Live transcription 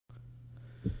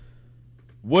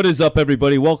What is up,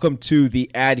 everybody? Welcome to the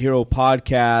Ad Hero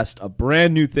Podcast, a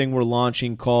brand new thing we're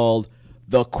launching called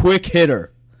The Quick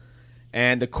Hitter.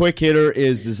 And The Quick Hitter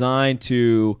is designed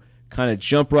to kind of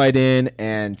jump right in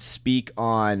and speak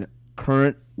on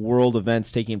current world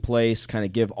events taking place, kind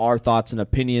of give our thoughts and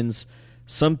opinions.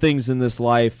 Some things in this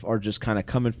life are just kind of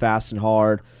coming fast and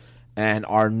hard, and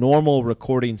our normal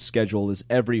recording schedule is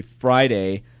every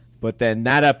Friday, but then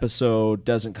that episode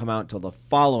doesn't come out until the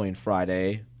following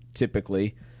Friday,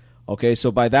 typically. Okay,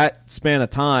 so by that span of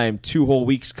time, 2 whole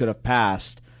weeks could have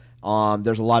passed.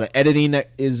 There's a lot of editing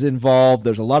that is involved.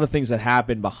 There's a lot of things that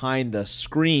happen behind the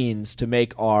screens to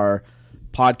make our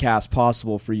podcast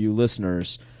possible for you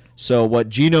listeners. So what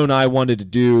Gino and I wanted to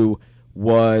do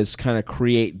was kind of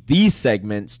create these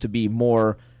segments to be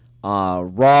more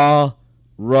raw,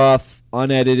 rough,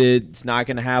 unedited. It's not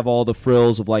going to have all the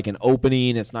frills of like an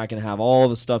opening. It's not going to have all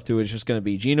the stuff to it. It's just going to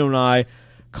be Gino and I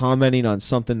commenting on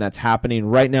something that's happening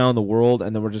right now in the world,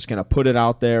 and then we're just going to put it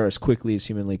out there as quickly as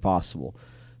humanly possible.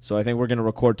 So I think we're going to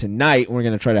record tonight. We're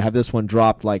going to try to have this one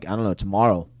dropped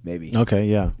tomorrow maybe. Okay,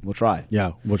 yeah. We'll try.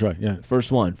 Yeah, we'll try, yeah.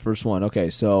 First one. Okay,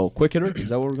 so Quick Hitter, is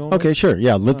that what we're going Okay, with? sure,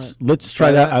 yeah. Let's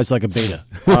try that as like a beta.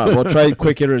 All right, we'll try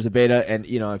Quick Hitter as a beta, and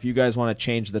if you guys want to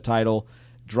change the title,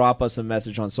 drop us a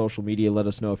message on social media. Let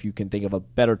us know if you can think of a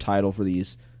better title for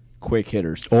these Quick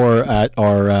Hitters. Or at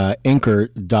our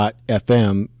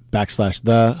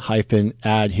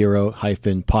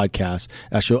anchor.fm/the-ad-hero-podcast.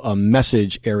 That's a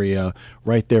message area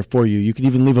right there for you. You can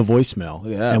even leave a voicemail,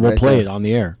 and we'll play it on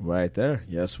the air. Right there.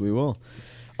 Yes, we will.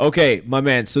 Okay, my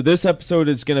man. So this episode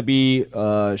is going to be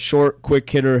a short, quick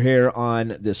hitter here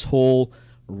on this whole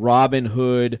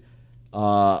Robinhood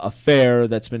affair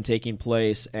that's been taking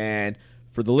place. And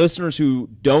for the listeners who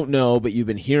don't know, but you've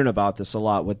been hearing about this a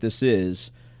lot, what this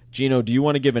is, Gino, do you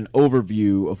want to give an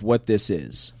overview of what this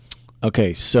is?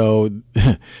 Okay, so,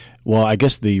 well, I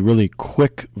guess the really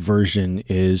quick version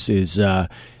is the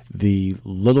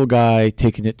little guy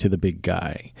taking it to the big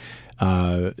guy.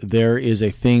 There is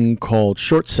a thing called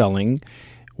short selling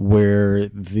where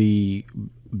the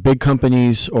big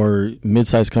companies or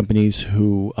mid-sized companies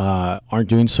who aren't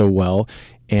doing so well,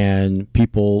 and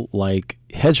people like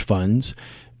hedge funds,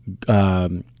 I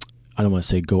don't want to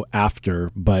say go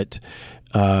after, but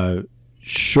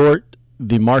short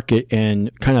the market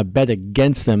and kind of bet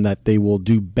against them that they will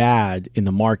do bad in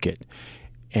the market.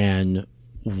 And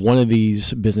one of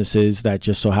these businesses that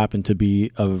just so happened to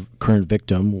be a current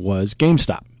victim was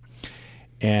GameStop.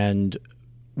 And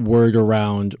word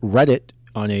around Reddit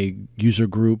on a user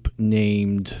group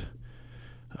named,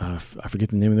 I forget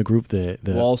the name of the group, the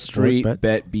Wall Street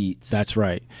Bet Beats. That's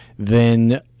right.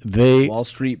 Then they Wall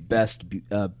Street Best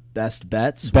Bets.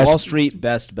 Wall Street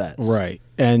Best Bets. Right.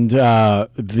 And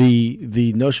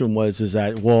the notion was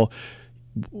that, well,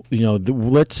 we got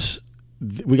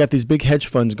these big hedge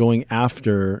funds going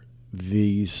after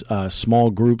these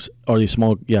small groups or these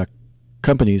small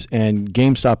companies, and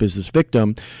GameStop is this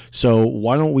victim. So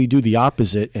why don't we do the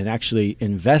opposite and actually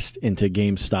invest into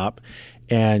GameStop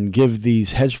and give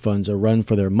these hedge funds a run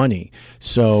for their money?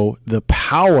 So the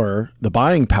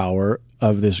buying power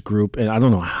of this group, and I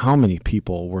don't know how many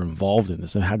people were involved in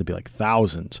this, it had to be like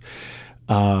thousands,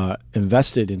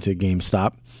 invested into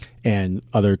GameStop and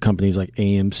other companies like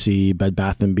AMC, Bed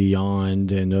Bath &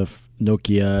 Beyond, and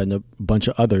Nokia, and a bunch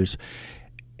of others.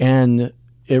 And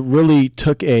it really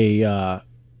took a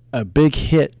big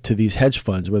hit to these hedge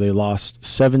funds where they lost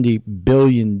 $70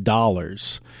 billion,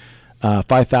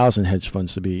 5,000 hedge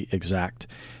funds to be exact.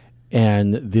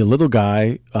 And the little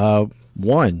guy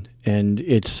won. And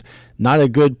it's not a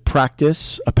good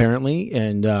practice, apparently,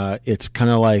 and it's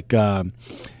kind of like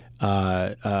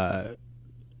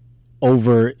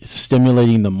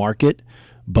over-stimulating the market.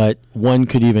 But one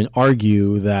could even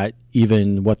argue that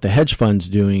even what the hedge fund's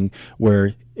doing,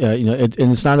 where and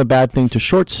it's not a bad thing to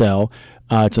short sell.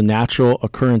 It's a natural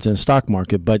occurrence in the stock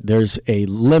market, but there's a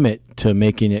limit to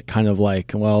making it kind of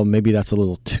like, well, maybe that's a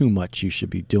little too much you should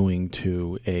be doing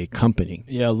to a company.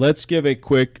 Yeah, let's give a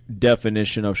quick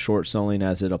definition of short selling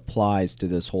as it applies to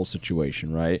this whole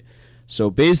situation, right? So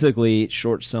basically,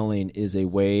 short selling is a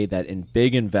way that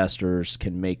big investors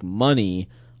can make money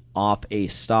off a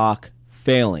stock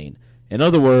failing. In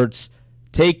other words,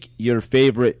 take your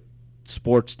favorite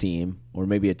sports team, or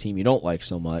maybe a team you don't like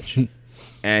so much,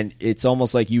 and it's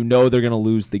almost like they're going to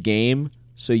lose the game,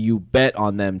 so you bet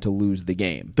on them to lose the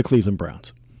game. The Cleveland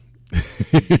Browns.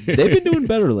 They've been doing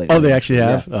better lately. Oh, they actually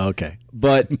have? Yeah. Oh, okay.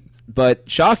 But But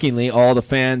shockingly, all the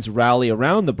fans rally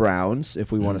around the Browns.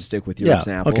 If we want to stick with your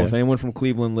example, if anyone from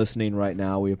Cleveland listening right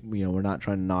now, we're not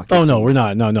trying to knock. Oh no, we're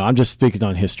not. No, I'm just speaking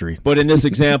on history. But in this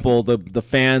example, the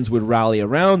fans would rally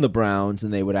around the Browns,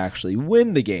 and they would actually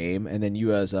win the game, and then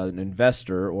you, as an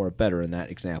investor or a bettor in that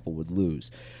example, would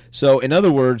lose. So, in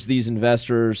other words, these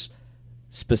investors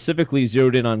specifically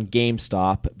zeroed in on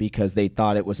GameStop because they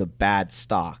thought it was a bad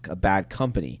stock, a bad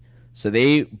company. So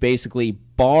they basically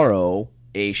borrow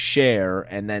a share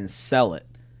and then sell it.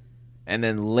 And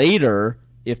then later,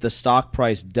 if the stock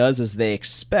price does as they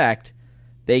expect,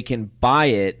 they can buy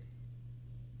it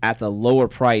at the lower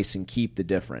price and keep the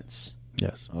difference.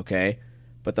 Yes. Okay?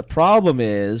 But the problem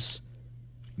is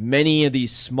many of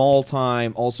these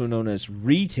small-time, also known as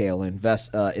retail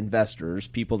investors,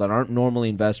 people that aren't normally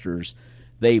investors,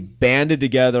 they banded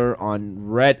together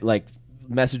on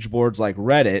message boards like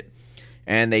Reddit,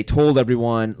 and they told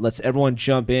everyone, let's everyone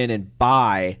jump in and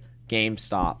buy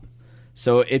GameStop.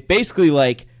 So it basically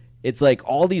it's like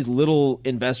all these little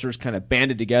investors kind of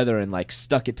banded together and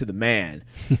stuck it to the man.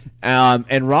 And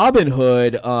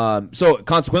Robinhood, so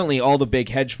consequently all the big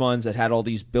hedge funds that had all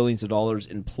these billions of dollars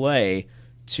in play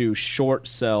to short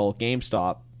sell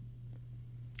GameStop,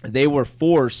 they were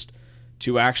forced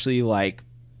to actually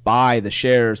buy the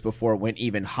shares before it went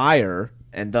even higher,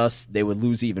 and thus they would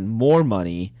lose even more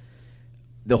money.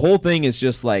 The whole thing is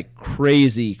just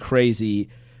crazy.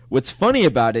 What's funny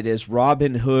about it is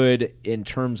Robinhood, in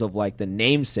terms of the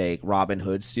namesake,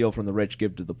 Robinhood, steal from the rich,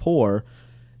 give to the poor,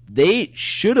 they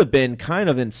should have been kind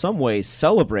of in some ways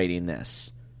celebrating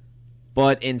this.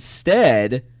 But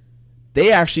instead,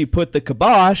 they actually put the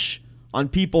kibosh on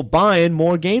people buying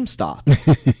more GameStop.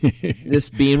 This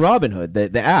being Robinhood,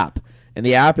 the app. And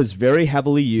the app is very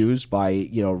heavily used by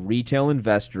retail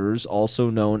investors, also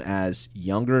known as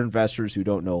younger investors who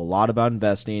don't know a lot about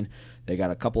investing. They got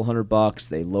a couple $100.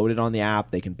 They load it on the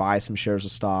app. They can buy some shares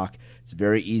of stock. It's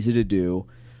very easy to do.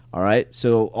 All right.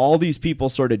 So all these people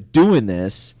started doing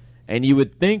this, and you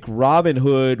would think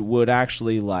Robinhood would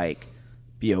actually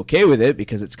be okay with it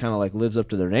because it's kind of lives up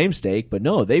to their namesake. But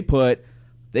no, they put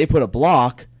a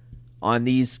block on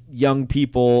these young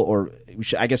people, or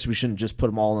I guess we shouldn't just put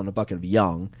them all in a bucket of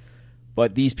young,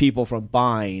 but these people from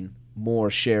buying more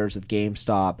shares of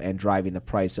GameStop and driving the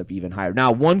price up even higher.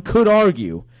 Now, one could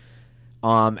argue,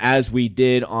 as we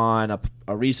did on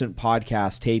a recent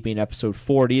podcast taping, episode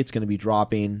 40, it's going to be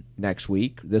dropping next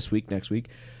week.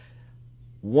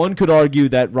 One could argue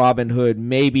that Robinhood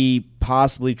maybe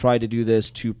possibly tried to do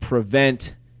this to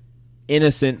prevent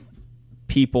innocent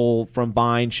people from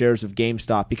buying shares of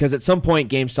GameStop, because at some point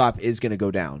GameStop is going to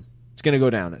go down. It's going to go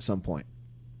down at some point.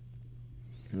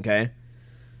 Okay?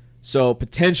 So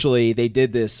potentially they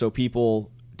did this so people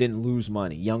didn't lose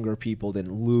money. Younger people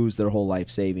didn't lose their whole life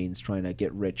savings trying to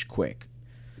get rich quick.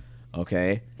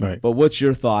 Okay? Right. But what's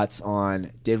your thoughts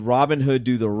on, did Robinhood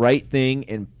do the right thing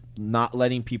in not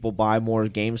letting people buy more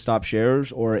GameStop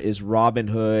shares, or is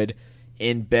Robinhood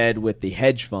in bed with the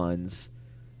hedge funds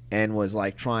and was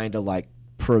trying to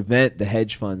prevent the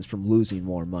hedge funds from losing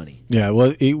more money? Yeah,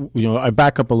 well, I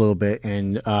back up a little bit,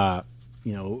 and the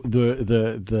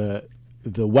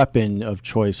weapon of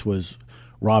choice was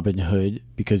Robinhood,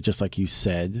 because just like you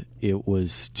said, it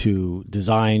was to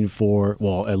design for,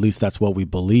 well, at least that's what we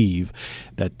believe,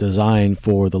 that design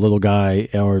for the little guy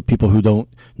or people who don't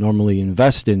normally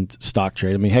invest in stock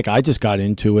trade. I mean, heck, I just got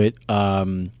into it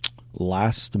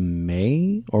last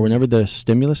May or whenever the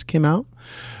stimulus came out.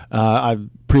 I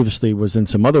previously was in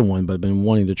some other one, but I've been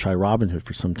wanting to try Robinhood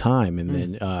for some time. And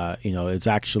then, it's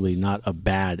actually not a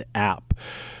bad app.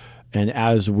 And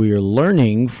as we're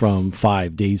learning from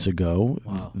 5 days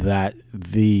ago, that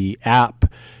the app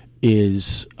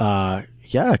is, kind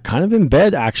of in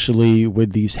bed actually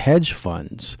with these hedge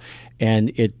funds.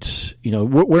 And it's,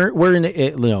 we're in an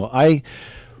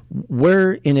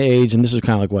age, and this is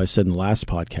kind of like what I said in the last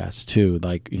podcast too,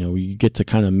 you get to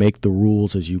kind of make the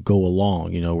rules as you go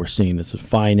along. We're seeing this in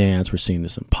finance, we're seeing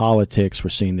this in politics, we're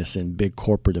seeing this in big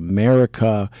corporate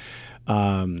America.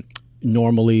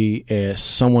 Normally,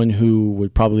 someone who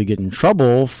would probably get in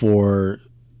trouble for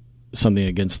something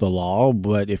against the law,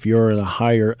 but if you're in a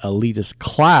higher elitist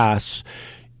class,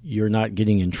 you're not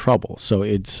getting in trouble. So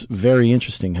it's very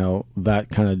interesting how that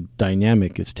kind of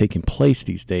dynamic is taking place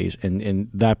these days.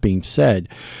 And that being said,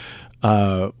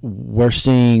 we're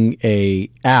seeing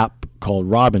a app called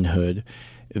Robinhood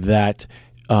that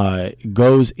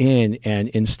goes in, and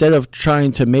instead of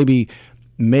trying to maybe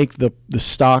make the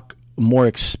stock more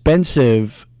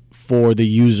expensive for the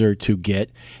user to get,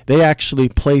 they actually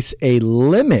place a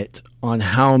limit on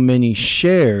how many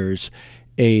shares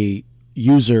a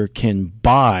user can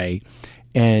buy,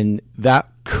 and that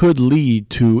could lead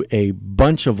to a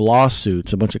bunch of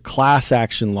lawsuits, a bunch of class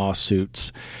action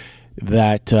lawsuits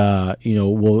that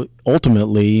will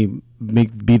ultimately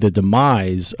be the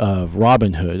demise of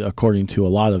Robinhood, according to a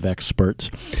lot of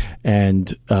experts. And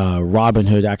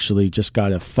Robinhood actually just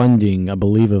got a funding, I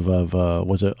believe, of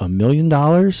was it $1 million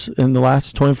in the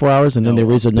last 24 hours, and then they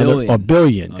raised another $1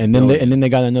 billion, and then they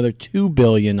got another $2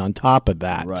 billion on top of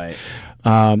that, right,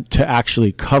 to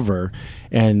actually cover.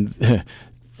 And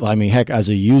I mean, heck, as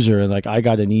a user, like, I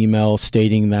got an email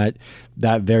stating that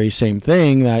very same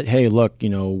thing, that, hey, look,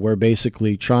 we're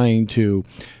basically trying to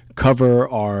cover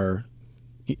our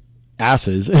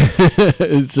asses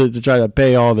to try to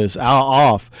pay all this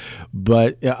off,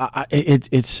 but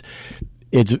it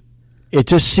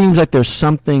just seems like there's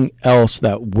something else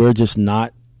that we're just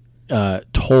not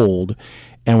told.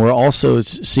 And we're also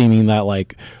seeming that,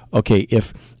 like, okay,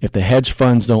 if the hedge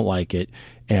funds don't like it,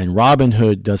 and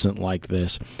Robinhood doesn't like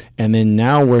this, and then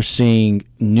now we're seeing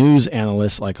news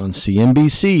analysts like on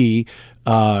CNBC,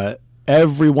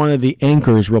 every one of the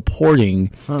anchors reporting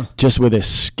just with a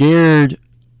scared,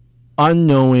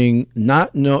 unknowing,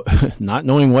 not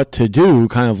knowing what to do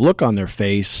kind of look on their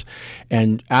face,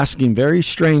 and asking very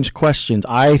strange questions,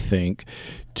 I think,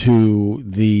 to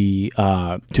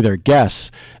their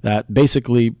guests, that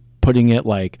basically putting it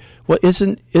like, well,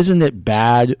 isn't it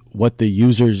bad what the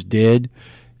users did?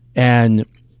 And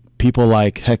people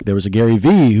like, heck, there was a Gary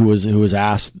Vee who was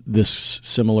asked this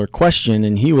similar question,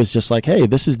 and he was just like, hey,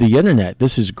 this is the internet.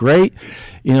 This is great.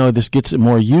 This gets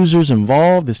more users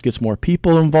involved. This gets more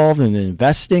people involved in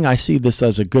investing. I see this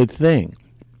as a good thing.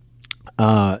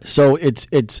 So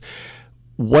it's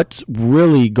what's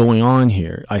really going on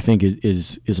here, I think,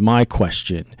 is my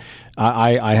question.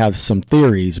 I have some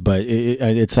theories, but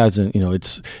it hasn't.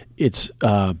 It's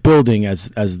building as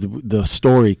the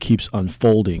story keeps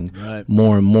unfolding. Right.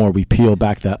 More and more. We peel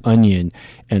back that onion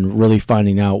and really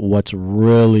finding out what's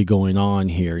really going on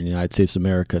here in the United States of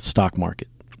America stock market.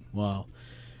 Wow.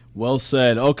 Well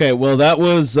said. Okay, well, that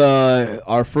was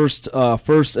our first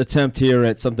attempt here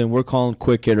at something we're calling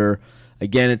Quick Hitter.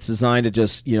 Again, it's designed to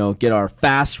just get our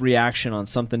fast reaction on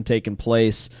something taking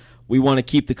place. We want to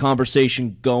keep the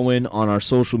conversation going on our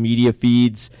social media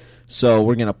feeds, so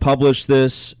we're going to publish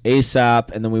this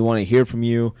ASAP, and then we want to hear from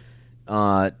you.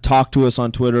 Talk to us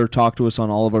on Twitter. Talk to us on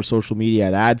all of our social media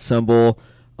at @adsymbol.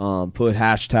 Put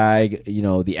hashtag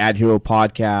the Ad Hero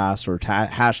Podcast, or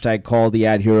hashtag call the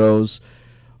Ad Heroes.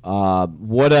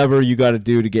 Whatever you got to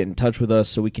do to get in touch with us,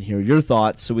 so we can hear your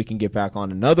thoughts, so we can get back on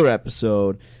another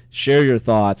episode, share your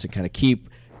thoughts, and kind of keep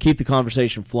the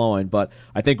conversation flowing. But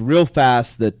I think real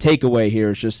fast, the takeaway here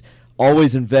is just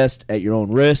always invest at your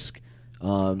own risk.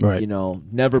 Right.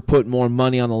 Never put more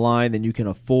money on the line than you can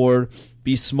afford.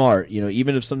 Be smart.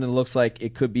 Even if something looks like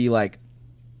it could be like,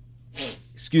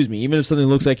 even if something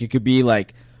looks like it could be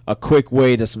like a quick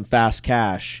way to some fast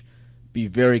cash, be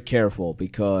very careful,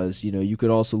 because you could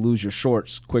also lose your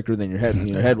shorts quicker than your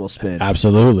head will spin.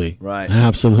 Absolutely. Right.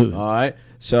 Absolutely. All right.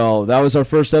 So that was our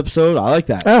first episode. I like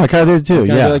that. Oh, I kind of did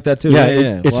too. I like that too.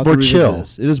 Yeah. It's more chill.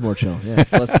 It is more chill. Yeah.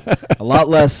 It's a lot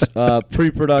less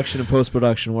pre-production and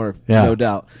post-production work. Yeah. No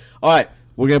doubt. All right.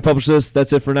 We're going to publish this.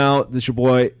 That's it for now. This is your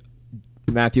boy,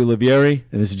 Matthew Olivieri.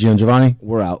 And this is Gian Giovanni.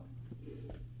 We're out.